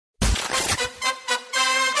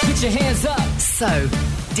Put your hands up. So,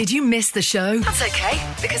 did you miss the show? That's okay,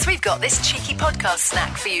 because we've got this cheeky podcast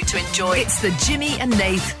snack for you to enjoy. It's the Jimmy and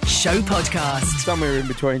Nath Show Podcast. Somewhere in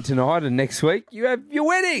between tonight and next week, you have your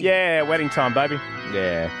wedding. Yeah, wedding time, baby.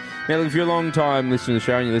 Yeah. Now, look, if you're a long time listener to the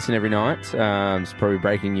show and you listen every night, it's probably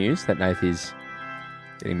breaking news that Nath is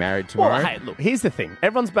getting married tomorrow. Well, hey, look, here's the thing.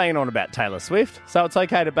 Everyone's banging on about Taylor Swift, so it's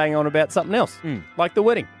okay to bang on about something else, like the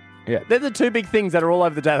wedding. Yeah. They're the two big things that are all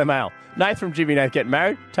over the Daily Mail. Nath from Jimmy Nath getting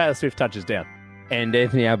married, Taylor Swift touches down. And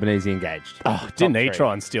Anthony Albanese engaged. Oh, didn't he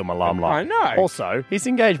try and steal my limelight? I know. Also, his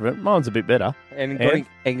engagement, mine's a bit better. And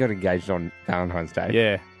got engaged on Valentine's Day.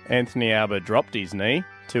 Yeah, Anthony Alba dropped his knee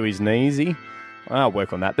to his kneesy. I'll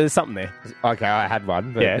work on that. There's something there. Okay, I had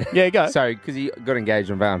one. But Yeah, go. So, because he got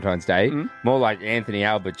engaged on Valentine's Day, more like Anthony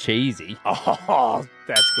Alba cheesy. Oh,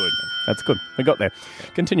 that's good. That's good. We got there.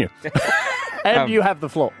 Continue. And you have the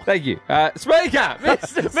floor. Thank you. Speaker!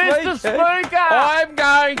 Mr. Mr. Speaker! I'm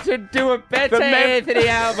going to do a better Anthony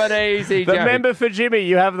Albanese The joke. member for Jimmy,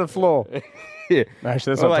 you have the floor. Yeah.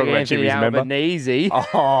 Actually, that's More not like talking about Anthony Jimmy's member. Albanese.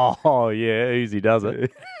 Oh, yeah, easy does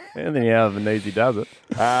it. Anthony Albanese does it.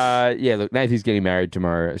 Yeah, look, Nathan's getting married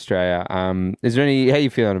tomorrow, Australia. Is there any? How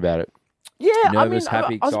you feeling about it? Yeah, Nervous, I mean,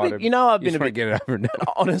 happy, I was a excited? bit, I've You been just a want bit. to get it over and done.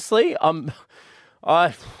 Honestly, I'm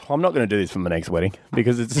not going to do this for my next wedding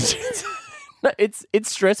because it's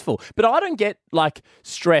stressful. But I don't get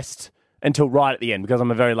stressed until right at the end because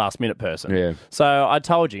I'm a very last minute person. Yeah. So I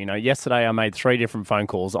told you, yesterday I made 3 different phone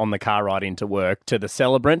calls on the car ride into work to the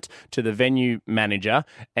celebrant, to the venue manager,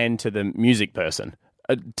 and to the music person.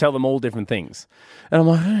 Tell them all different things. And I'm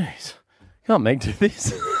like, hey, can't Meg do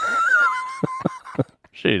this?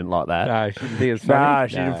 She didn't like that. No, she didn't think it was funny. No,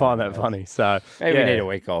 she didn't find that funny. So Maybe we need a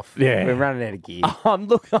week off. Yeah. We're running out of gear. I'm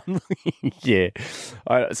looking. Yeah.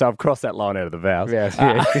 So I've crossed that line out of the vows. Yes,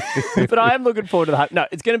 But I am looking forward to the hope. No,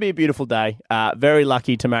 it's going to be a beautiful day. Very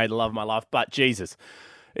lucky to marry the love of my life. But Jesus,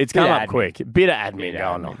 it's come up quick. Bit of admin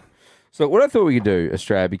going on. So what I thought we could do,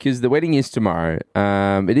 Australia, because the wedding is tomorrow,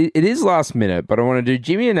 it is last minute, but I want to do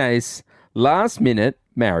Jimmy and Ace last minute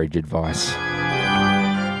marriage advice.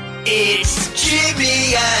 It's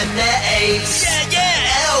Jimmy and Nath. Yeah.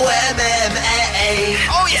 LMMA.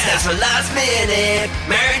 Oh, yeah. It's time for last minute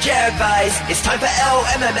marriage advice. It's time for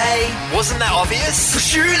LMMA. Wasn't that obvious?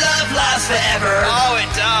 'Cause true love lasts forever. Oh,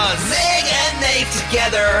 it does. Meg and Nath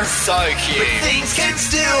together. So cute. But things can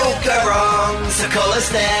still go wrong. So call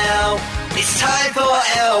us now. It's time for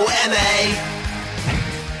LMA.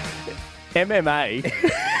 MMA.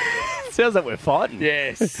 Sounds like we're fighting.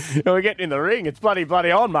 Yes. We're getting in the ring. It's bloody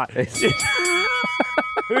on, mate.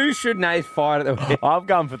 Who should Nath fight at the wedding? I'm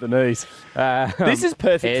going for the knees. This is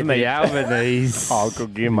perfect for me. Albanese. Oh,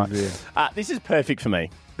 good gear, mate. This is perfect for me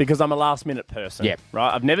because I'm a last-minute person. Yep.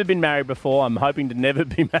 Right? I've never been married before. I'm hoping to never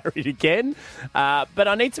be married again. But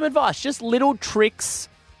I need some advice. Just little tricks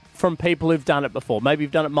from people who've done it before. Maybe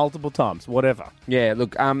you've done it multiple times. Whatever. Yeah,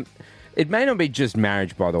 look, it may not be just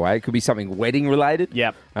marriage, by the way. It could be something wedding-related.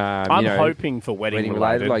 Yep. I'm hoping for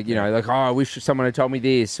wedding-related. Like, oh, I wish someone had told me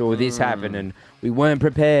this or this happened and we weren't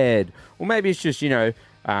prepared. Or maybe it's just, advice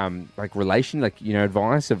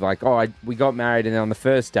of we got married and then on the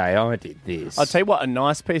first day, I did this. I'll tell you what, a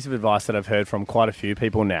nice piece of advice that I've heard from quite a few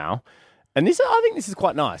people now, and I think this is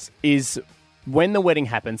quite nice, is when the wedding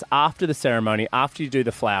happens, after the ceremony, after you do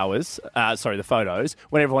the the photos,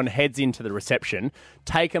 when everyone heads into the reception,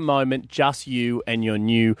 take a moment, just you and your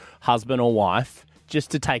new husband or wife,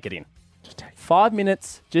 just to take it in. Just take 5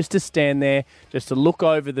 minutes, just to stand there, just to look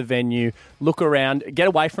over the venue, look around, get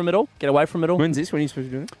away from it all. When's this? When are you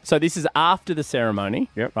supposed to do it? So this is after the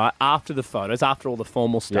ceremony, right? After the photos, after all the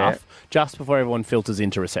formal stuff, just before everyone filters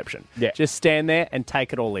into reception. Yeah. Just stand there and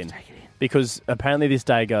take it all in. Because apparently this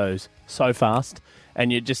day goes so fast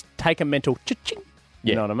and you just take a mental cha-ching.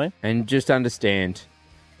 You know what I mean? And just understand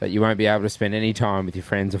that you won't be able to spend any time with your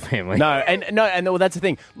friends or family. No, that's the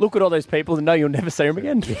thing. Look at all those people and know you'll never see them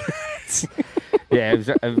again. Yeah,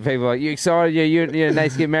 people are like, you excited? Yeah, you're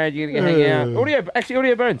nice to get married. You're going to hang out. Audio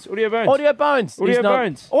bones.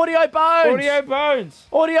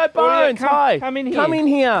 Hi. Come in here. Come in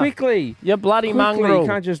here. Quickly. You bloody mongrel. You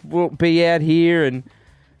can't just be out here and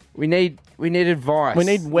we need advice. We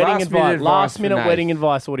need wedding advice. Last minute wedding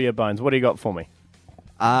advice, Audio Bones. What do you got for me?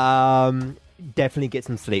 Definitely get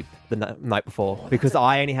some sleep the night before because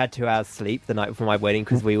I only had 2 hours sleep the night before my wedding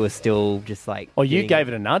because we were still just like... Oh, you gave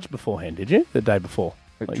it a nudge beforehand, did you? The day before?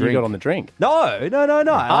 You got on the drink? No.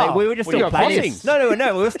 We were just still planning.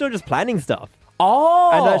 No. We were still just planning stuff.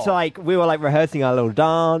 Oh. And that's we were rehearsing our little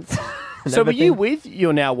dance. So were you with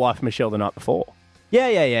your now wife, Michelle, the night before?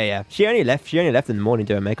 Yeah. She only left in the morning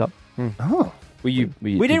doing makeup. Oh. We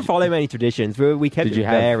didn't follow many traditions. We kept Did you it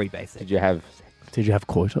have- very basic. Did you have Did you have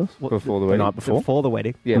coitus? before the The wedding? night before? Before the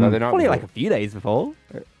wedding? Yeah, no, the night Probably before. like a few days before.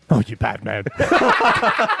 Oh, you bad man.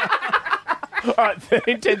 All right,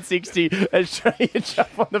 13 10 60. Australia,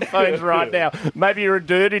 jump on the phones right now. Maybe you're a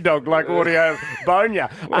dirty dog like Audio Bonia.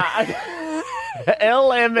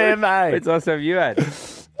 LMMA. It's nice to have you at.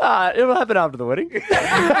 It'll happen after the wedding.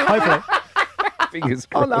 Hopefully. Fingers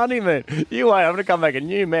On crossed. the honeymoon. You wait, I'm going to come back a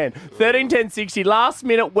new man. 13 10 60. Last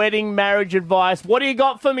minute wedding marriage advice. What do you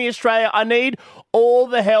got for me, Australia? I need all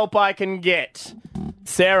the help I can get.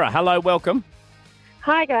 Sarah, hello, welcome.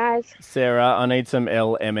 Hi, guys. Sarah, I need some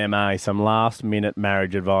LMMA, some last minute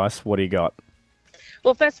marriage advice. What do you got?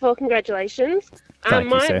 Well, first of all, congratulations. Thank you,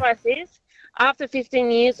 My Sarah. advice is, after 15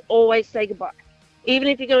 years, always say goodbye. Even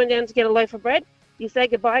if you're going down to get a loaf of bread, you say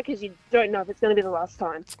goodbye because you don't know if it's going to be the last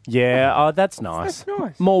time. Yeah, that's nice. That's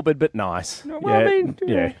nice. Morbid, but nice. No, well, I mean,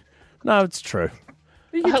 yeah. No, it's true.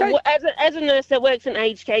 As a nurse that works in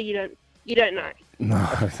aged care, you don't know. No,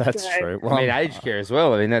 that's Yeah. true. I mean, aged care as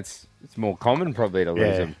well. I mean, it's more common probably to lose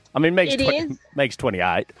yeah. them. I mean, Meg's, It is. Meg's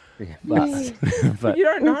 28. Mm. But You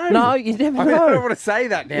don't know. no, you never I mean, I don't know. want to say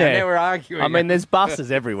that now. Yeah. Now we're arguing. I mean, there's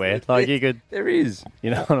buses everywhere. Like, you could, there is.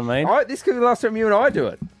 you know what I mean? This could be the last time you and I do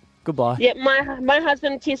it. Goodbye. Yeah, my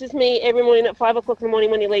husband kisses me every morning at 5 o'clock in the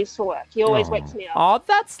morning when he leaves for work. He always wakes me up. Oh,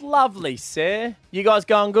 that's lovely, Sarah. You guys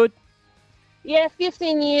going good? Yeah,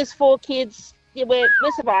 15 years, 4 kids. Yeah, we're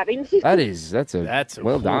surviving. That's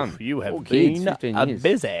well oof, done. You have 4 kids, been 15 a years.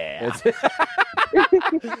 busy.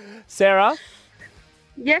 Sarah,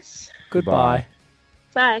 Yes. goodbye.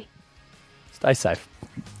 Bye. Stay safe.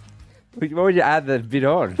 Why would you add that bit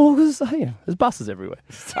on? Well, because there's buses everywhere.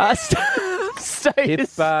 Stay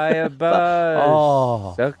Hit by a bus.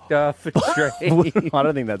 Oh. Sucked off a train. I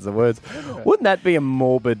don't think that's the words. Wouldn't that be a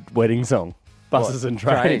morbid wedding song? Buses and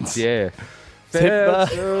trains. Yeah. Hit by-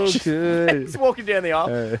 Felt so good. He's walking down the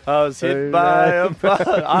aisle. I was hit by a bus.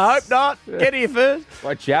 I hope not. Get here first.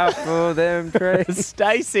 Watch out for them trains.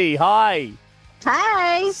 Stacey, hi.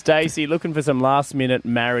 Hey, Stacey, looking for some last minute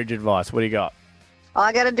marriage advice. What do you got?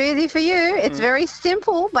 I got a doozy for you. It's very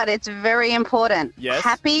simple, but it's very important. Yes.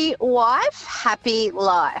 Happy wife, happy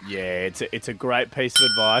life. Yeah, it's a great piece of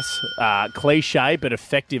advice. Cliche, but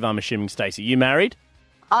effective, I'm assuming, Stacey. You married?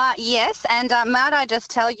 Yes, and might I just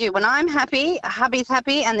tell you, when I'm happy, hubby's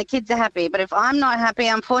happy and the kids are happy. But if I'm not happy,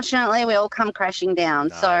 unfortunately, we all come crashing down.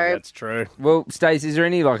 No, so that's true. Well, Stace, is there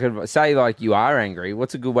any say you are angry?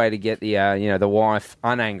 What's a good way to get the wife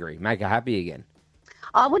unangry, make her happy again?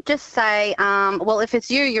 I would just say, well, if it's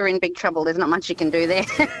you, you're in big trouble. There's not much you can do there.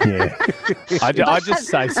 Yeah. I just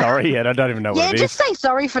say sorry, and I don't even know Yeah, what it just is. say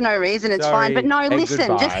sorry for no reason. It's Sorry fine. But no, and listen,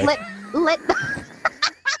 goodbye. just let.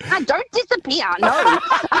 Don't disappear. No.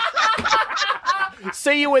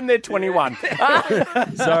 See you when they're 21.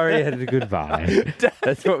 Sorry and goodbye.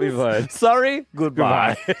 That's what we've learned. Sorry,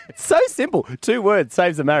 goodbye. So simple. 2 words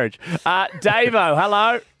saves a marriage. Davo,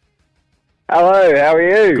 hello. Hello, how are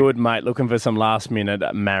you? Good, mate. Looking for some last minute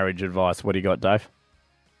marriage advice. What do you got, Dave?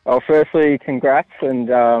 Well, firstly, congrats and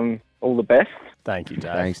all the best. Thank you,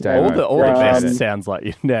 Dave. Thanks, Dave. All the best Um, sounds like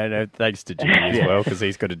you. No, thanks to Jimmy as well, because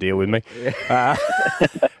he's got to deal with me.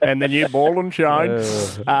 And the new ball and chain.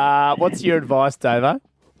 What's your advice, Davo?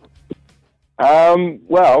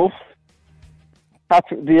 Well,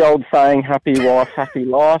 the old saying, happy wife, happy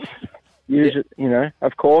life.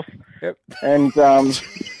 Of course. Yep. And Dave,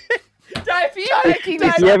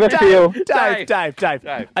 if you ever feel...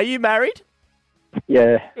 Dave. Are you married?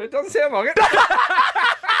 Yeah. It doesn't sound like it.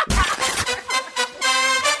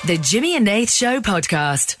 The Jimmy and Nath Show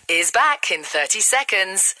podcast. Is back in 30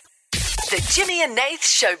 seconds. The Jimmy and Nath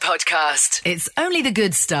Show podcast. It's only the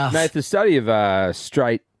good stuff. Nath, the study of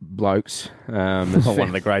straight blokes has One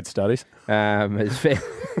of the great studies. has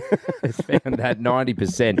found that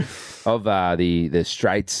 90% of the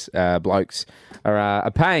straights blokes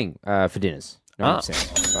are paying for dinners.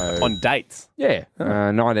 90%. So, On dates. yeah,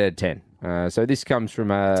 9 out of 10. So this comes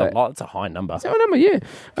from It's a lot. It's a high number. Oh, number, yeah.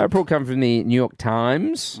 Report come from the New York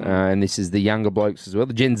Times, and this is the younger blokes as well.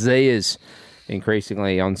 The Gen Zers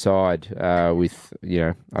increasingly on side with,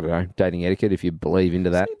 I don't know, dating etiquette, if you believe into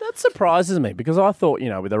that. That surprises me because I thought,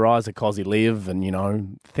 with the rise of Cosy Live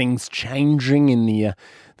and, things changing in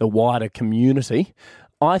the wider community,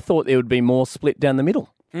 I thought there would be more split down the middle.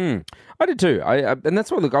 I did too. And that's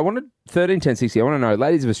why, look, I wanted 13, 10, 60. I want to know,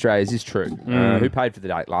 ladies of Australia, is this true? Who paid for the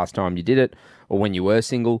date last time you did it, or when you were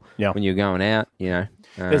single, when you were going out,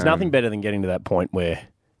 There's nothing better than getting to that point where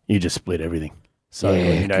you just split everything. So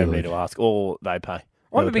Yeah, you don't good. need to ask, or they pay.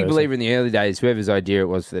 I'm a big believer in the early days. Whoever's idea it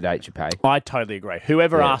was for the date should pay. I totally agree.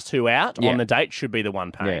 Whoever Yeah. asked who out Yeah. on the date should be the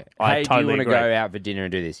one paying. Yeah. I Hey, totally do you want to agree. go out for dinner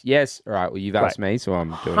and do this? Yes. All right. Well, you've asked me, so I'm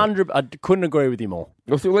doing it. 100. I couldn't agree with you more.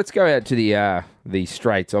 Well, so let's go out to the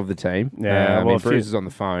straights of the team. Yeah, I well, mean, Bruiser's on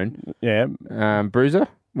the phone. Yeah. Bruiser,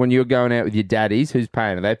 when you're going out with your daddies, who's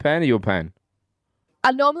paying? Are they paying or you're paying?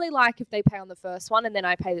 I normally like if they pay on the first one and then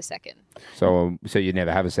I pay the second. So you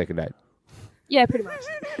never have a second date? Yeah, pretty much.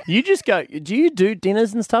 You just go. Do you do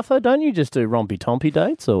dinners and stuff though? Don't you just do rompy tompy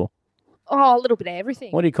dates or Oh, a little bit of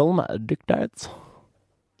everything. what do you call them? Dick dates?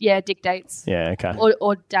 Yeah, dick dates. Yeah. Okay.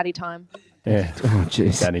 Or daddy time. Yeah. Oh,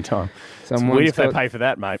 jeez. Any time. Someone's It's weird if they got pay for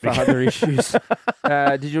that, mate. Father issues.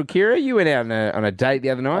 Kira, you went out on a date the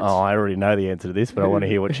other night? Oh, I already know the answer to this, but I want to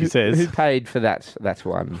hear what she Who says. paid for that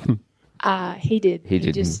one? He did. He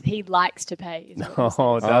didn't. He likes to pay.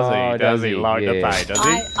 Oh, does he? Does he like to pay? Does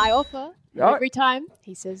he? I offer Oh. every time.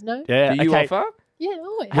 He says no. Yeah. Do you okay. offer? Yeah,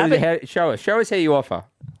 always. Show us how you offer.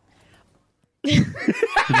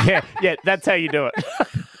 Yeah. That's how you do it.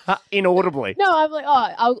 Inaudibly. No, I'm like,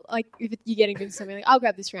 I'll like if you're getting me something, like, I'll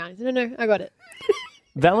grab this round. He said, no, I got it.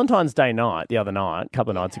 Valentine's Day night, the other night, a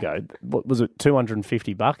couple of nights ago, what was it?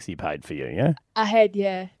 $250 he paid for you, yeah. I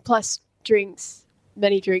had plus drinks,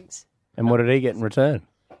 many drinks. And what did he get in return?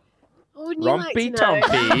 What would you like to Rompy know?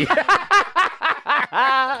 Tompy.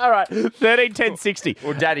 All right, 13 10 60.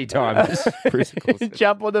 Or daddy time. as Bruce calls it.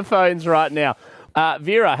 Jump on the phones right now.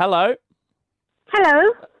 Vera, hello.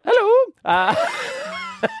 Hello. Hello.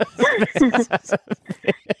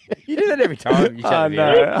 You do that every time. You I chat to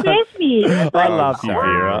know. Vera. Jeffy. I love you,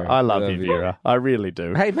 sorry, Vera. I love you, you. Vera. I really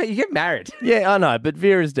do. Hey, mate, you get married. Yeah, I know, but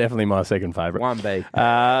Vera's definitely my second favourite.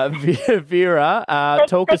 1B. Vera,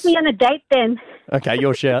 talk Take us... me on a date then. Okay,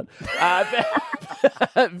 your shout.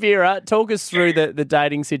 Vera, talk us through the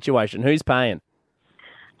dating situation. Who's paying?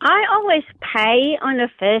 I always pay on the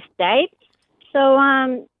first date, so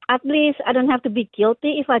at least I don't have to be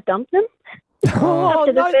guilty if I dump them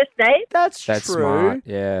after the first date. That's That's true. smart.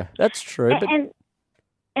 Yeah. That's true. But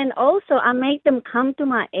And also, I make them come to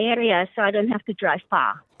my area so I don't have to drive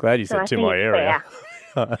far. glad you So said I to think my it's area.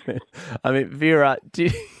 I mean, Vera,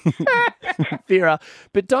 Vera,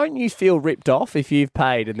 but don't you feel ripped off if you've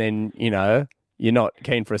paid and then, you're not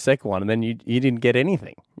keen for a second one and then you didn't get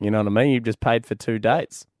anything? You know what I mean? You've just paid for 2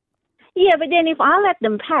 dates. Yeah, but then if I let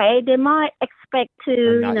them pay, they might expect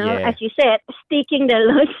to, as you said, sticking their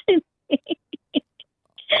loads in me.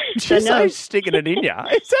 Did you say sticking it in you?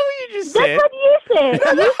 Is that what you just said? That's what you said.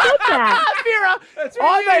 You said that. Vera,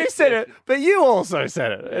 I may have said it, but you also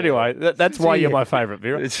said it. Anyway, that's why you're my favourite,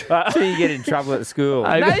 Vera. So you get in trouble at school.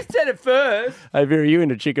 Hey, They said it first. Hey, Vera, you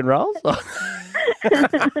into chicken rolls?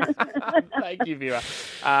 Thank you, Vera.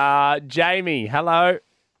 Jamie, hello.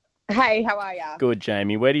 Hey, how are ya? Good,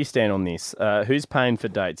 Jamie. Where do you stand on this? Who's paying for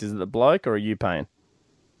dates? Is it the bloke or are you paying?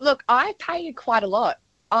 Look, I pay quite a lot.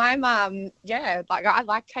 I'm, I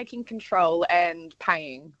like taking control and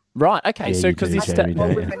paying. Right. Okay. Yeah, so you because do, this Jamie, stat, More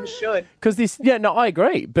don't you? women should. because this, no, I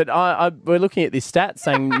agree. But we're looking at this stat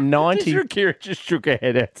saying 90. Kira just shook her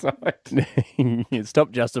head outside.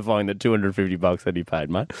 Stop justifying the $250 that he paid,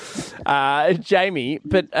 mate. Jamie,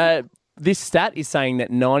 but this stat is saying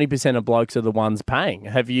that 90% of blokes are the ones paying.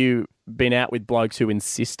 Have you been out with blokes who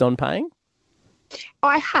insist on paying?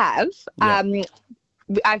 I have. Yeah.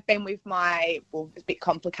 I've been with it's a bit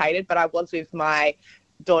complicated, but I was with my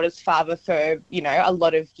daughter's father for, a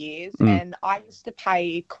lot of years. And I used to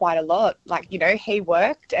pay quite a lot. Like, he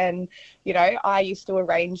worked and, I used to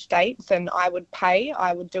arrange dates and I would pay,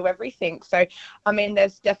 I would do everything. So, I mean,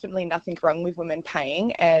 there's definitely nothing wrong with women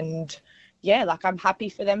paying. And yeah, like I'm happy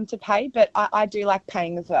for them to pay, but I do like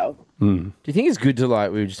paying as well. Do you think it's good to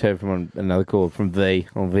we just heard from another call from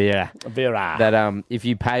Vera, that if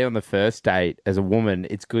you pay on the first date as a woman,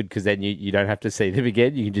 it's good because then you don't have to see them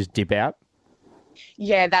again. You can just dip out.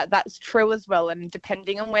 Yeah, that's true as well. And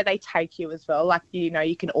depending on where they take you as well, like,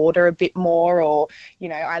 you can order a bit more or,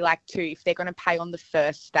 I like to, if they're going to pay on the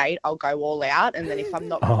first date, I'll go all out. And then if I'm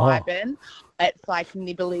not vibing, it's like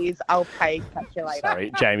nibblies, I'll pay, catch you later.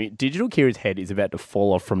 Sorry, Jamie, Digital Kira's head is about to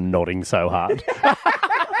fall off from nodding so hard.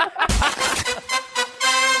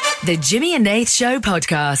 The Jimmy and Nath Show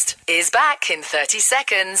podcast. Is back in 30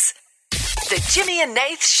 seconds. The Jimmy and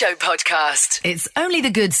Nath Show podcast. It's only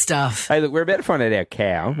the good stuff. Hey, look, we're about to find out our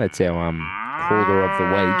cow. That's our caller of the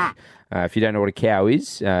week. If you don't know what a cow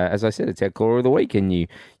is, as I said, it's our caller of the week, and you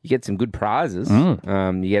get some good prizes. You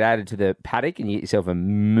get added to the paddock, and you get yourself a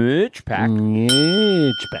merch pack.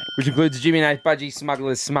 Which includes Jimmy and Nath Budgie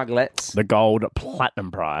Smugglers Smugglettes. The gold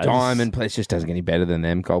platinum prize. Diamond, please, just doesn't get any better than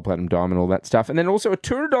them. Gold, platinum, diamond, all that stuff. And then also a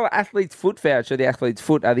 $200 athlete's foot voucher. The athlete's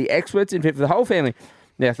foot are the experts in fit for the whole family.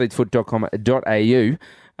 theathletesfoot.com.au.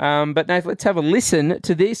 But Nath, let's have a listen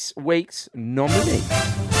to this week's nominee.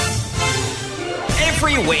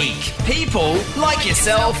 Every week, people like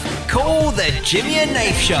yourself call the Jimmy and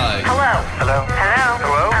Nath Show. Hello. Hello. Hello.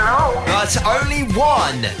 Hello. Hello. But only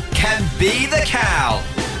one can be the cow.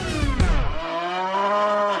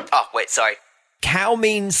 Oh, wait, sorry. Cow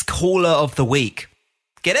means caller of the week.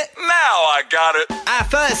 Get it? Now I got it. Our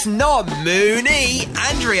first nominee,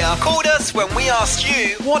 Andrea, called us when we asked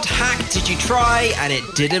you, what hack did you try and it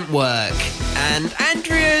didn't work? And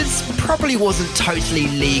Andrea's probably wasn't totally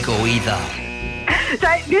legal either. So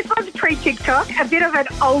this was pre-TikTok, a bit of an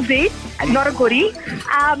oldie, not a goodie.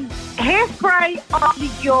 Hairspray on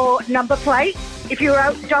your number plate if you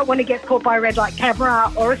don't want to get caught by a red light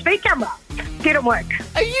camera or a speed camera. Didn't work.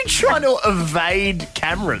 Are you trying to evade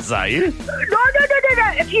cameras, are you? No.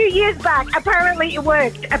 A few years back, apparently it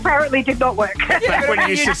worked. Apparently did not work. Back when you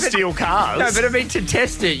used to steal cars. No, but I mean, to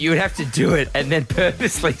test it, you would have to do it and then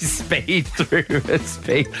purposely speed through a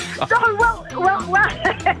speed. No, well,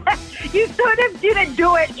 you sort of didn't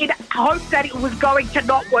do it in hopes that it was going to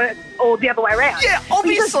not work or the other way around. Yeah,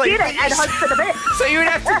 obviously. You just did it and hoped for the best. So you would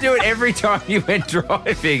have to do it every time you went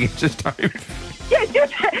driving and just hope. Yeah,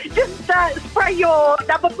 just spray your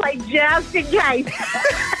number plate just in case.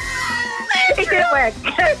 It didn't work.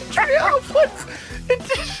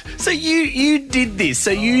 So you did this.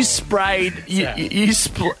 So you sprayed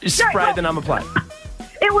sprayed the number plate.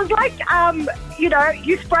 It was like,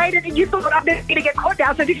 you sprayed it and you thought, I'm never going to get caught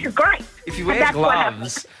now, so this is great. If you wear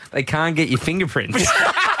gloves, they can't get your fingerprints.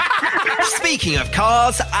 Speaking of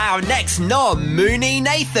cars, our next nominee,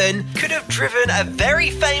 Nathan, could have driven a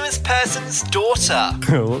very famous person's daughter.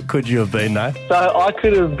 What could you have been, Nath? So I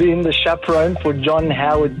could have been the chaperone for John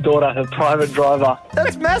Howard's daughter, her private driver.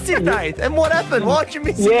 That's massive, Nath. And what happened? Why'd you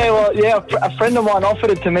miss it? A friend of mine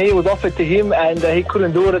offered it to me. It was offered to him, and he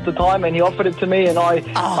couldn't do it at the time, and he offered it to me, and I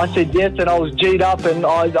said yes, and I was G'd up, and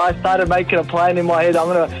I started making a plan in my head. I'm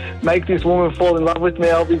going to make this woman fall in love with me.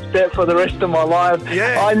 I'll be set for the rest of my life.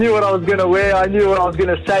 Yeah. I knew what I was going to wear. I knew what I was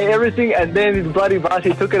going to say, everything, and then his bloody boss,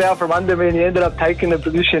 he took it out from under me, and he ended up taking the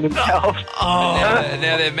position himself. Oh.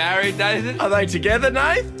 Now they're married, Nathan? Are they together,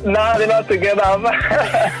 Nath? No, they're not together. How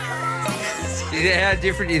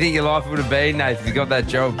different do you think your life would have been, Nathan, if you got that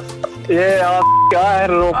job? Yeah, I had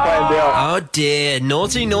it all planned out. Oh dear,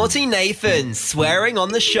 naughty Nathan, swearing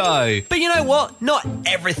on the show. But you know what? Not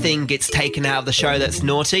everything gets taken out of the show that's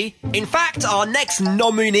naughty. In fact, our next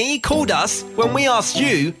nominee called us when we asked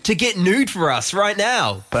you to get nude for us right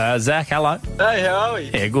now. Zach, hello. Hey, how are we?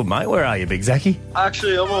 Yeah, good, mate. Where are you, Big Zachy?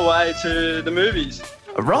 Actually, on my way to the movies.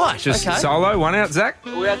 Right, just okay. Solo, one out, Zach?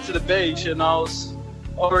 We went to the beach and I was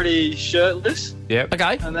already shirtless. Yep.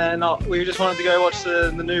 Okay. And then we just wanted to go watch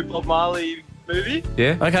the new Bob Marley movie.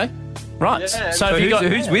 Yeah. Okay. Right. Yeah, so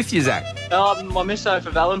who's with you, Zach? My misso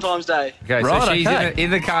for Valentine's Day. Okay, right, so she's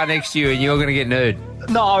in the car next to you and you're going to get nude.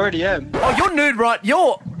 No, I already am. Oh, you're nude right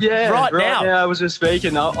right now. Yeah, I was just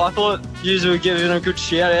speaking. I thought you were giving a good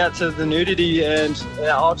shout out to the nudity, and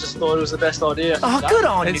I just thought it was the best idea. Oh, good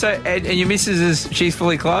on And you. so, and your missus she's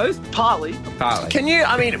fully clothed? Partly. Can you,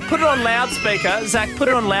 put it on loudspeaker. Zach, put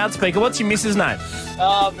it on loudspeaker. What's your missus' name?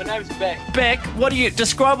 My name's Beck. Beck,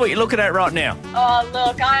 describe what you're looking at right now? Oh,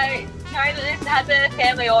 look, I know that this has a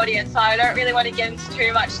family audience, so I don't really want to get into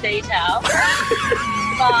too much detail.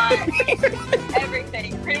 But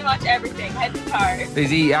everything, pretty much everything, head to toe. Is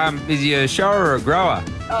he a shower or a grower?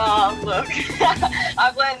 Oh, look,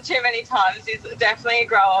 I've learned too many times. He's definitely a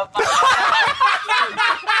grower. But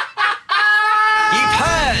You've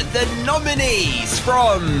heard the nominees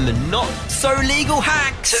from not so legal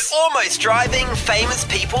hacks to almost driving famous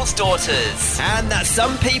people's daughters. And that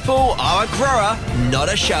some people are a grower, not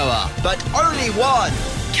a shower. But only one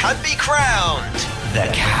can be crowned the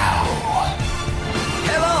cow.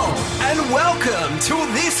 Hello and welcome to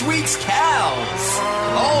this week's cows.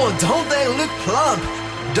 Oh, don't they look plump?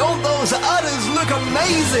 Don't those udders look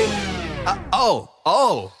amazing?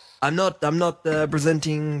 I'm not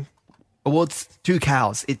presenting awards to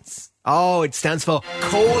cows. It stands for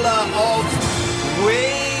Caller of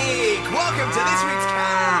Week. Welcome to this week's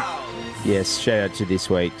cows. Yes, shout out to this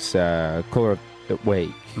week's Caller of the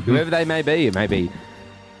Week. Whoever they may be. It may be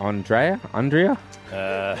Andrea?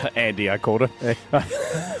 Andy, I called her. I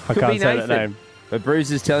Could can't be say Nathan. that name. But Bruce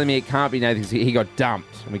is telling me it can't be Nathan because he got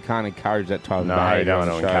dumped. And we can't encourage that type of No, behaviour you don't on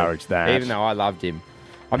want the to show. encourage that. Even though I loved him.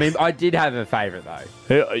 I mean, I did have a favourite,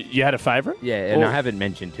 though. You had a favourite? Yeah, and I haven't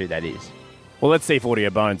mentioned who that is. Well, let's see if Audio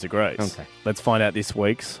Bones agrees. Okay. Let's find out this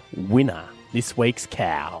week's winner. This week's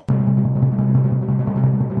cow.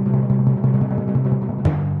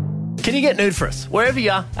 Can you get nude for us? Wherever you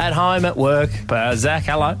are, at home, at work. Zach,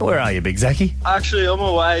 hello. Where are you, big Zachy? Actually, on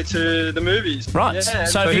my way to the movies. Right. Yeah.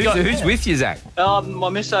 So who's with you, Zach? My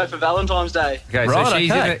misso for Valentine's Day. Okay, so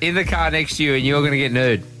she's in the car next to you and you're going to get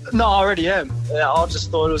nude. No, I already am. Yeah, I just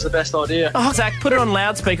thought it was the best idea. Oh, Zach, put it on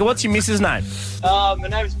loudspeaker. What's your missus' name? My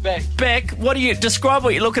name's Beck. Beck, describe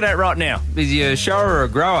what you're looking at right now. Is he a shower or a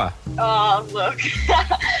grower? Oh, look.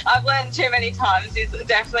 I've learned too many times. He's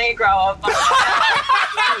definitely a grower.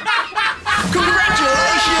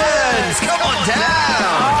 Congratulations! Come on down!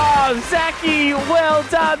 Oh, Zachy, well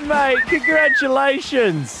done, mate.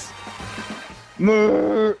 Congratulations.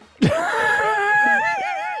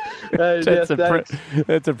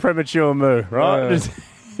 That's a premature moo, right?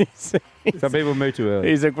 Some people moo too early.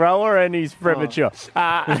 He's a grower and he's premature.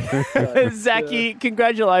 Zachy,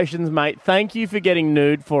 congratulations, mate. Thank you for getting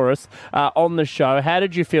nude for us on the show. How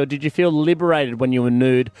did you feel? Did you feel liberated when you were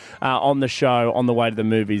nude on the show on the way to the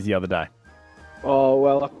movies the other day? Oh,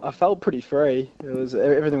 well, I felt pretty free.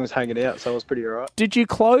 Everything was hanging out, so I was pretty all right. Did you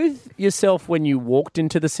clothe yourself when you walked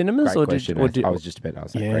into the cinemas? Great question. I was just about to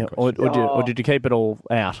ask that. Yeah, Great question. or did you keep it all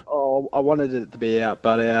out? Oh, I wanted it to be out,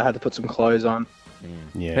 but I had to put some clothes on.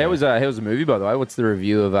 Yeah. How was the movie, by the way? What's the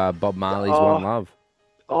review of Bob Marley's One Love?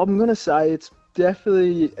 I'm going to say it's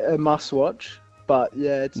definitely a must-watch, but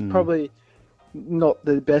yeah, it's probably not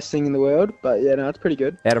the best thing in the world, but yeah, no, it's pretty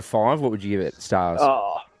good. Out of 5, what would you give it? Stars?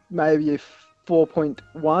 Oh, maybe a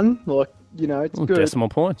 4.1, like, it's good. Decimal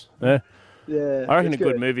points. Yeah. Yeah. I reckon a it's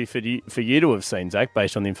good movie for you to have seen, Zach,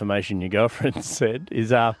 based on the information your girlfriend said,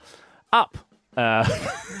 is Up. Up.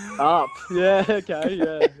 Yeah, okay,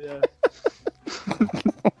 yeah.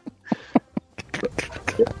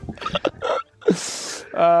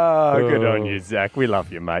 Oh, good on you, Zach. We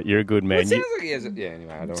love you, mate. You're a good man. Well, it sounds like he has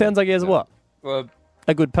anyway. Sounds like he has what? Well,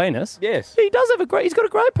 a good penis? Yes. He does have he's got a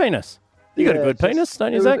great penis. You got a good penis,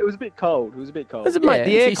 don't you, Zach? It was a bit cold. Is it, mate?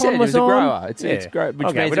 The aircon was on. Grower. It's great,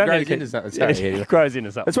 which means it grows into something. It grows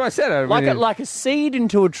into something. That's what I said. Like a seed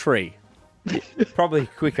into a tree. Probably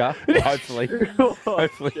quicker, hopefully.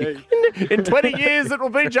 Hopefully. In 20 years, it will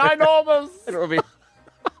be ginormous. It will be.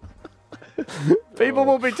 People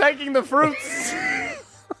will be taking the fruits.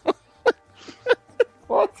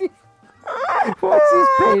 What's his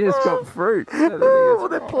penis got fruit? Oh,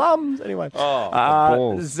 they're plums. Anyway.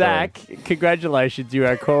 Zach, congratulations. You're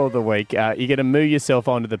our call of the week. You're going to moo yourself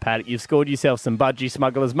onto the paddock. You've scored yourself some budgie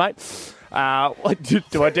smugglers, mate.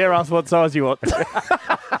 Do I dare ask what size you want?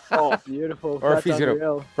 Oh, beautiful. Or if he's going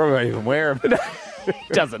to probably won't even wear them.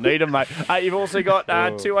 Doesn't need them, mate. You've also got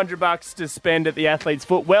 $200 to spend at the Athlete's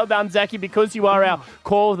Foot. Well done, Zachy, because you are our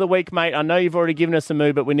call of the week, mate. I know you've already given us a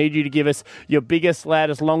moo, but we need you to give us your biggest,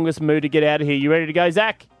 loudest, longest moo to get out of here. You ready to go,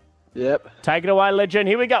 Zach? Yep. Take it away, legend.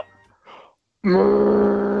 Here we go.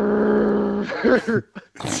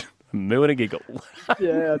 Moo and a giggle.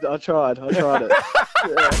 Yeah, I tried it.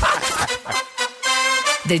 Yeah.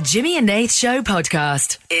 The Jimmy and Nath Show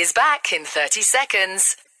podcast is back in 30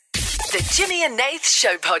 seconds. The Jimmy and Nath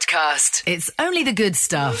Show podcast. It's only the good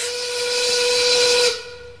stuff.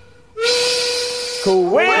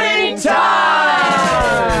 Winning time!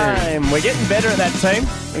 We're getting better at that team.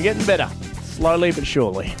 We're getting better. Slowly but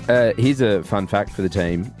surely. Here's a fun fact for the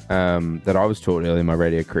team that I was taught early in my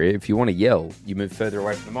radio career. If you want to yell, you move further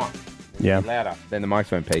away from the mic. Yeah. Louder. Then the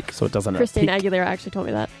mics won't peak. So it doesn't... Christina Aguilera actually taught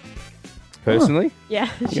me that. Personally? Yeah.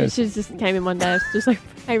 She just came in one day. It's just like,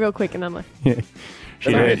 hey, real quick. And I'm like... Yeah.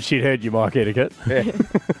 She'd heard your mic etiquette. Yeah.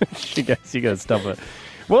 She goes, you got to stop it.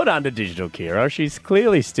 Well done to Digital Kira. She's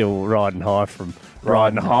clearly still riding high from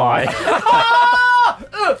riding high.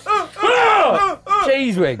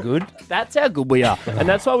 Jeez, we're good. That's how good we are. And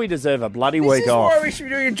that's why we deserve a bloody week off. This is why we should be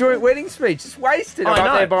doing a joint wedding speech. It's wasted. I'm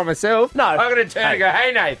up there by myself. No. I'm going to turn and go,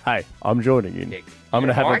 hey, Nate. Hey, I'm joining you. I'm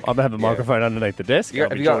going to have a microphone underneath the desk.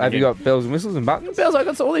 Have you got bells and whistles and buttons? Bells, I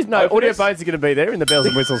got all these. No, Audio Bones are going to be there in the Bells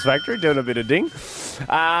and Whistles factory doing a bit of ding.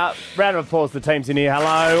 Round of applause for the teams in here.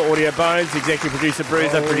 Hello, Audio Bones, executive producer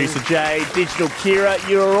Bruiser, producer Jay, Digital Kira.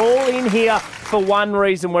 You're all in here for one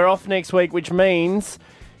reason. We're off next week, which means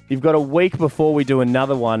you've got a week before we do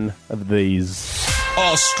another one of these.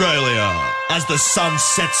 Australia. As the sun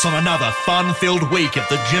sets on another fun-filled week at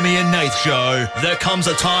the Jimmy and Nath Show, there comes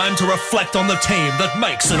a time to reflect on the team that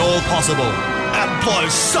makes it all possible and blow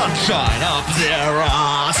sunshine up their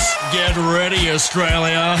ass. Get ready,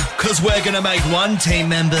 Australia, because we're going to make one team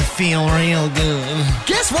member feel real good.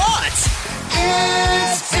 Guess what?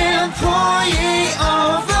 It's Employee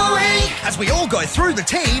of the Week. As we all go through the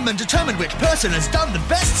team and determine which person has done the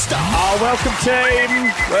best stuff. Oh, welcome,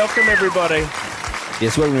 team. Welcome, everybody.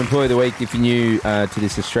 Yes, welcome to Employee of the Week. If you're new to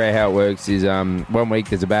this Australia, how it works is 1 week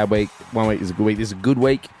there's a bad week, 1 week there's a good week. This is a good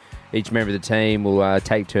week. Each member of the team will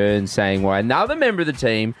take turns saying why another member of the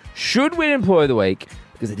team should win Employee of the Week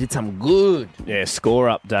because they did something good. Yeah, score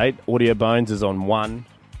update. Audio Bones is on 1.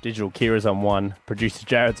 Digital Kira's on 1. Producer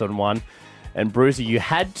Jared's on 1. And Bruiser, you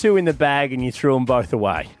had 2 in the bag and you threw them both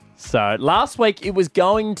away. So last week it was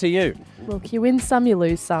going to you. Look, you win some, you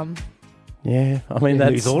lose some. Yeah, I mean, You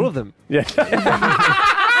that's lose all of them. Yeah.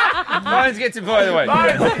 Bones gets Employee of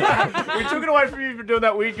the Week. We took it away from you for doing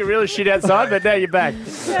that week. You really shit outside, but now you're back.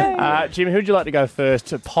 Jim, who'd you like to go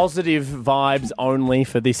first? Positive vibes only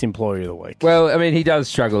for this Employee of the Week. Well, I mean, he does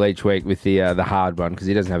struggle each week with the hard one because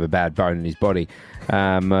he doesn't have a bad bone in his body.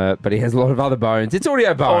 But he has a lot of other bones. It's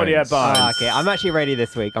Audio Bones. Audio Bones. Okay, I'm actually ready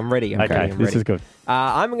this week. I'm ready. I'm Okay, ready. I'm this ready. is good.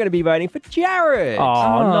 I'm going to be voting for Jared. Oh,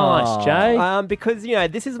 nice, Jay. Because,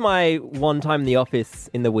 this is my one time in the office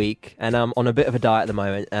in the week, and I'm on a bit of a diet at the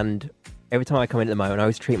moment, and every time I come in at the moment, I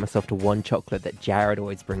always treat myself to one chocolate that Jared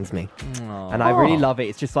always brings me. And I really love it.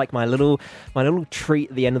 It's just like my little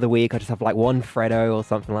treat at the end of the week. I just have like one Freddo or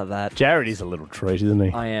something like that. Jared is a little treat, isn't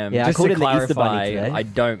he? I am. Yeah, Just I called to him the Easter Bunny clarify, today. I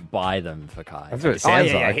don't buy them for Kai. That's what it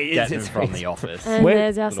sounds like. I get them from the office. And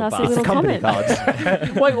there's our sassy little comment.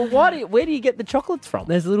 Wait, well, where do you get the chocolates from?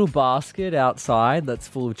 There's a little basket outside that's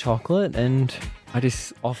full of chocolate, and I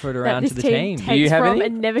just offer it around That to this the team team. takes from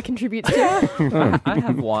and never contributes to. I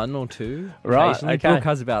have 1 or 2. Right, occasionally. okay. Brooke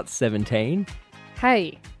has about 17.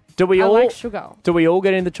 Hey, Do we I all like sugar. Do we all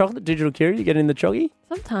get in the chocolate? Digital Kira, you get in the choggy?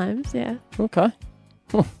 Sometimes, yeah. Okay.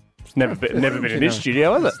 It's never been in this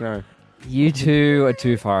studio, has it? No. You two are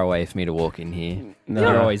too far away for me to walk in here. No.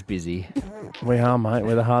 You're always busy. We are, mate.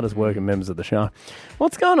 We're the hardest working members of the show.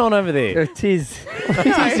 What's going on over there? Tiz. What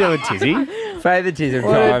are you doing, Tizzy? Favourite Tism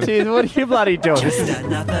What, time. Tiz, what are you bloody doing? Just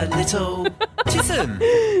another little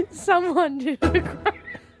tism. Someone did a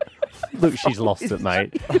Look, she's lost it,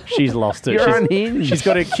 mate. She's lost it. You're she's, unhinged. she's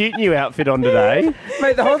got a cute new outfit on today.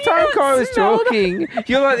 Mate, the whole time Kai was talking,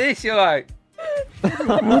 you're like this, you're like...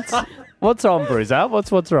 What's wrong, Bruiser?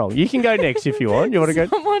 What's wrong? You can go next if you want. You want to go?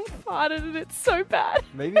 Someone farted and it's so bad.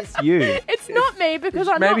 Maybe it's you. It's not me because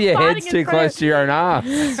I'm Maybe your not farting head's in too front close of- to your own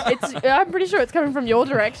ass. I'm pretty sure it's coming from your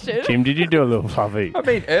direction. Jim, did you do a little fluffy? I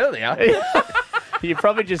mean, earlier. You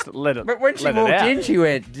probably just let it. But when she let it walked out. in, she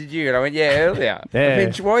went, did you? And I went, yeah, earlier. Yeah. I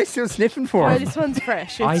mean, why are you still sniffing for Oh, him? this one's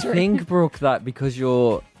fresh. I It's think, Brooke, that because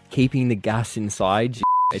you're keeping the gas inside you,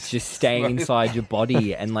 it's just staying inside your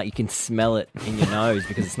body and like you can smell it in your nose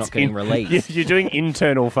because it's not getting released. You're doing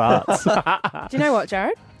internal farts. Do you know what,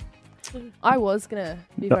 Jared? I was going to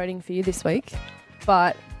be voting for you this week,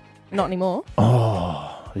 but not anymore.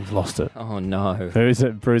 Oh, you've lost it. Oh, no. Who's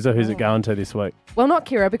it, Bruiser? Who's it going to this week? Well, not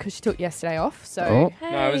Kira because she took yesterday off. So Oh.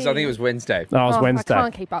 No, I think it was Wednesday. No, it was Wednesday. I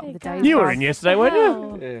can't keep up with the days. You were guys. in yesterday,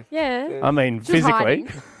 weren't you? Yeah. I mean, Just physically.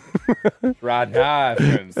 Right now.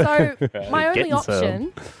 So my only Getting some.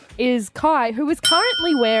 option is Kai, who is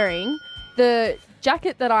currently wearing the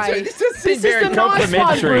jacket that I. So this does seem is very the nice one,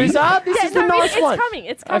 complimentary. Bruiser. This is the nice one. It's coming.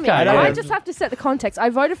 It's coming. Okay, But I yeah. just have to set the context. I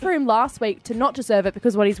voted for him last week to not deserve it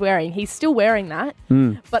because what he's wearing. He's still wearing that,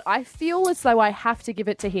 but I feel as though I have to give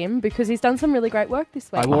it to him because he's done some really great work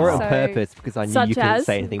this week. I wore it on So, purpose because I knew such you couldn't as-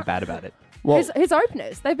 say anything bad about it. Well, his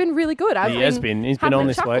openers, they've been really good. I've He has been. He's been having on a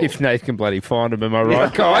this chuckle. week. If Nath can bloody find him, am I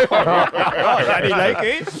right, Kai?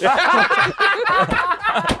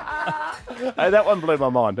 Hey, that one blew my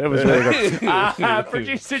mind. It was really good.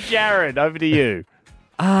 Producer Jared, over to you.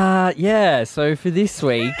 Yeah, so for this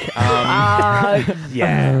week,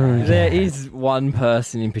 there is one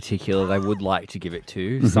person in particular that I would like to give it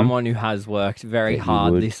to. Someone who has worked very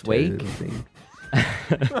hard this week.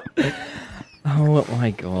 Oh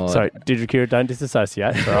my god. Sorry, Digital Kira, don't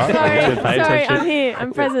disassociate. All right? Sorry, Pay sorry, attention. I'm here.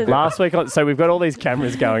 I'm present. Last week, so we've got all these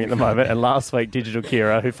cameras going at the moment, and last week, Digital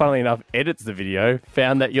Kira, who funnily enough edits the video,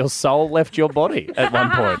 found that your soul left your body at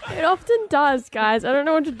one point. It often does, guys. I don't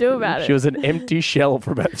know what to do about it. She was an empty shell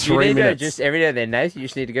for about You 3 need to minutes. just every now and then, Nath, you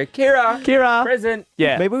just need to go, Kira, Kira, present.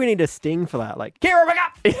 yeah, Maybe we need a sting for that. Like, Kira, wake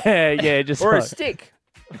up! yeah, just Or a poke. stick.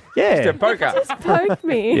 Yeah, Just a poker. Just poke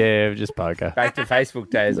me. yeah, just poker. Back to Facebook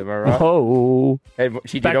days, am I right? Oh, And what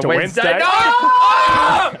she did back on to Wednesday. Wednesday.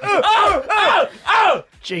 No!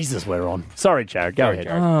 Jesus, we're on. Sorry, Jared. Go ahead.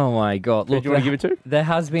 Oh my god. Who Look, do you want to give it to? there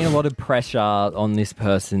has been a lot of pressure on this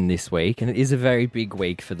person this week, and it is a very big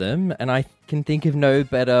week for them. And I can think of no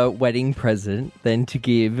better wedding present than to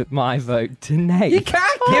give my vote to Nate. You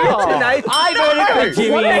can't give it to Nate. I voted for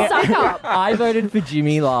Jimmy. What a suck up. I voted for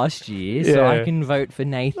Jimmy last year, so Yeah. I can vote for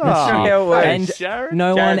Nate this Oh, year. no way. And Jared?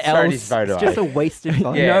 no one Jared's thrown his else. vote It's away. just a wasted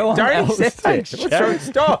vote. Yeah. No one don't else accept did. it. What's wrong?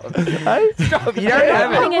 Stop. Stop. You don't I'm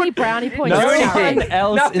have not getting it. any brownie points. No No anything. one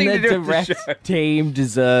else Nothing in to the do with the direct show. team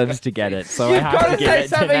deserves to get it, so I You've have got to to give say it to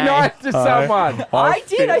something Nate. nice to someone. I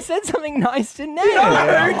did. I said something nice to Nate.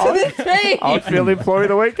 No, to the team. I feel employee of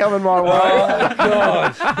the week coming my way. Oh,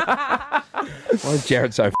 gosh. Why is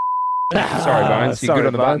Jared so Sorry, Bones. You're good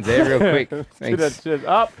on the buttons there, real quick. Thanks.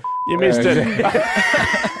 Up. You missed it.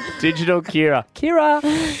 Digital Kira. Kira.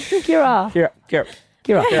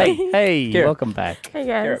 Hey, Kira. welcome back. Hey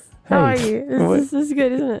guys, how are you? This is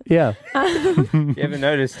good, isn't it? Yeah. You ever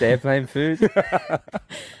noticed airplane food?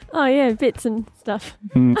 Oh yeah, bits and stuff.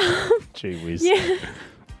 Gee whiz. Yeah.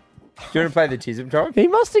 Do you want to play the Tism time? He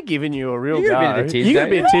must have given you a real You got a go. bit of tiz, You got a don't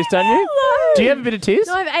bit you? of tiz, don't you? Hello. Do you have a bit of tiz?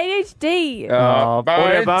 No, I have ADHD.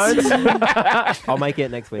 Audio bones. I'll make it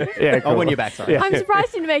next week. Yeah, cool. I'll win you back, sorry. Yeah. I'm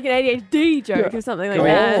surprised you didn't make an ADHD joke or something like Can we,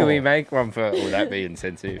 that. can we make one for... Would that be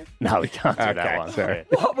insensitive? No, we can't do Okay, that one. sorry.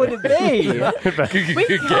 What would it be?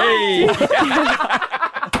 Gay.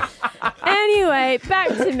 Anyway, back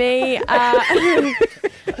to me.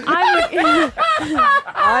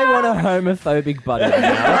 I want a homophobic button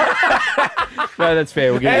now. No, that's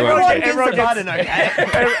fair. We'll give you one.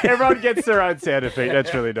 Everyone gets their own sound effect.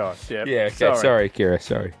 That's really nice. Yep. Yeah, okay. Sorry, Kira.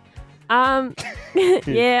 Sorry.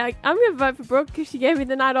 Yeah, I'm going to vote for Brooke because she gave me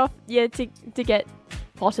the night off, to get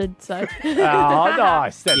potted, so. Oh,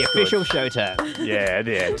 nice. That's The official show term. Yeah,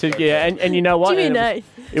 yeah. And you know what? Jimmy Nath.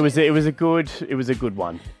 It was a good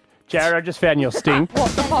one. Jared, I just found your sting.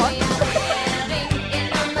 What the fuck?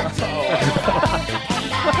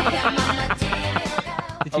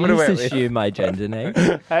 Did you just assume my gender, Nate?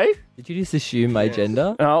 Hey? Did you just assume my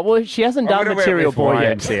gender? Oh, well, she hasn't done Material Boy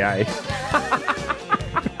yet. MCA.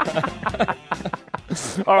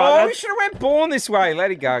 All right. We should have went Born This Way,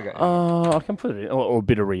 Lady Gaga. Oh, I can put it in. Or a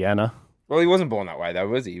bit of Rihanna. Well, he wasn't born that way, though,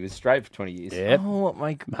 was he? He was straight for 20 years. Yep. Oh,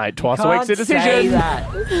 my... Mate, twice a week's a decision. Say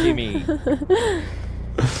that. Jimmy.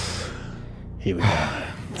 Here we go.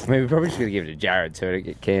 I mean, we probably should have given it to Jared so it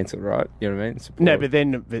get cancelled, right? You know what I mean? Support. No, but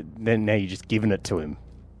then now you're just giving it to him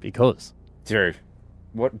because. Drew,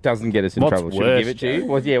 what doesn't get us in What's trouble? Should we worse, give it to you? Jared?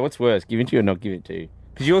 Well, yeah, what's worse, giving it to you or not giving it to you?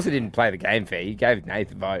 Because you also didn't play the game fair. You gave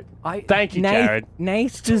Nath a vote. Thank you, Nate, Jared.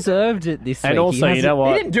 Nate deserved it this week. And also, you know He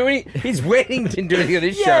what? didn't do any. His wedding didn't do anything on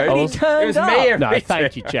this Yeah, show. but he It turned was up. me every No,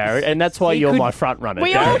 thank you, Jared. And that's why He you're could- my front runner.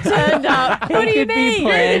 We all turned up. What do you could be mean?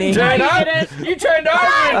 planning. Turn up. You turned over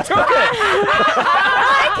and took it.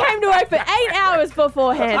 I came to work for 8 hours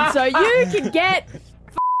beforehand, so you can get.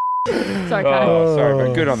 Sorry, Kai. Oh, sorry,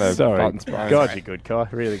 but good on the Sorry. buttons. Brian. God, you're good, Kai.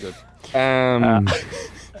 Really good.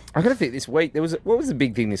 I got to think this week. What was the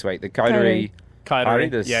big thing this week? The coterie party,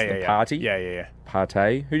 the party? Yeah.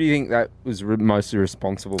 Partay. Who do you think that was mostly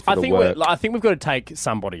responsible for I the think work? I think we've got to take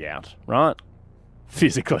somebody out, right?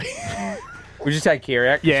 Physically. We just take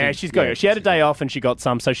Kira out? Yeah, she's got. She had a day off and she got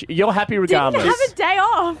some, so you're happy regardless. Didn't have a day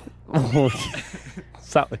off.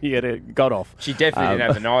 So, yeah, got off. She definitely didn't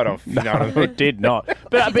have the night off. You know what I mean? It did not.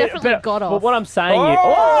 But, She definitely got off. But what I'm saying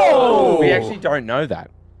is, We actually don't know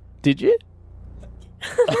that. Did you?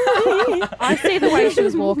 I see the way she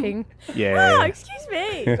was walking. Yeah. Oh, excuse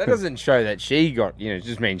me. That doesn't show that she got, it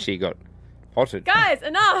just means she got potted. Guys,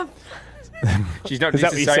 enough. She's not Is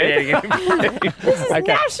that what you said? disassociating it. This is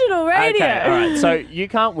national radio. Okay, all right. So you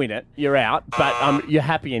can't win it. You're out, but you're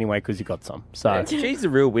happy anyway because you got some. So She's the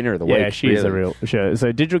real winner of the week. yeah, she's really. the real. Sure.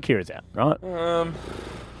 So Digital Kira's out, right?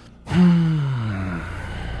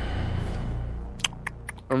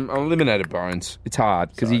 I'm eliminated Bones. It's hard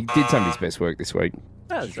because he did some of his best work this week.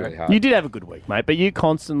 It's really hard. You did have a good week, mate, but you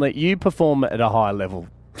perform at a high level.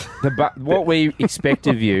 What we expect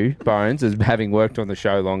of you, Bones, as having worked on the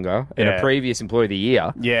show longer and Yeah. a previous employee of the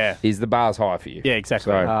year, is the bar's high for you. Yeah,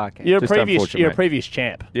 exactly. So, okay. You're a just previous. unfortunate, You're a mate. previous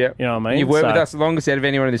champ. Yeah, You know what I mean? You've worked So- with us the longest out of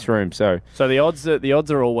anyone in this room, so So the odds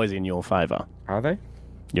are always in your favour. are they?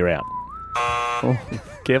 You're out. Oh,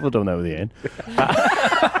 careful doing that with the end.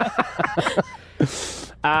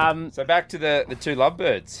 So back to the two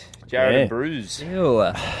lovebirds, Jared and Bruce. Ew.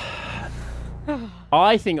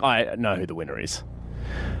 I think I know who the winner is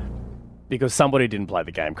because somebody didn't play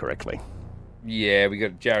the game correctly. Yeah, we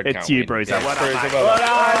got Jared. It's can't you, win. Bruiser. Yeah, Well done, Bruiser, mate. well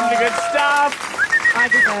done. Good stuff. I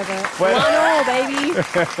deserve it. Well-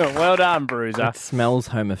 1-1, baby. Well done, Bruiser. It smells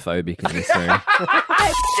homophobic in this room.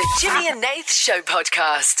 The Jimmy and Nath Show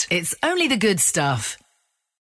Podcast. It's only the good stuff.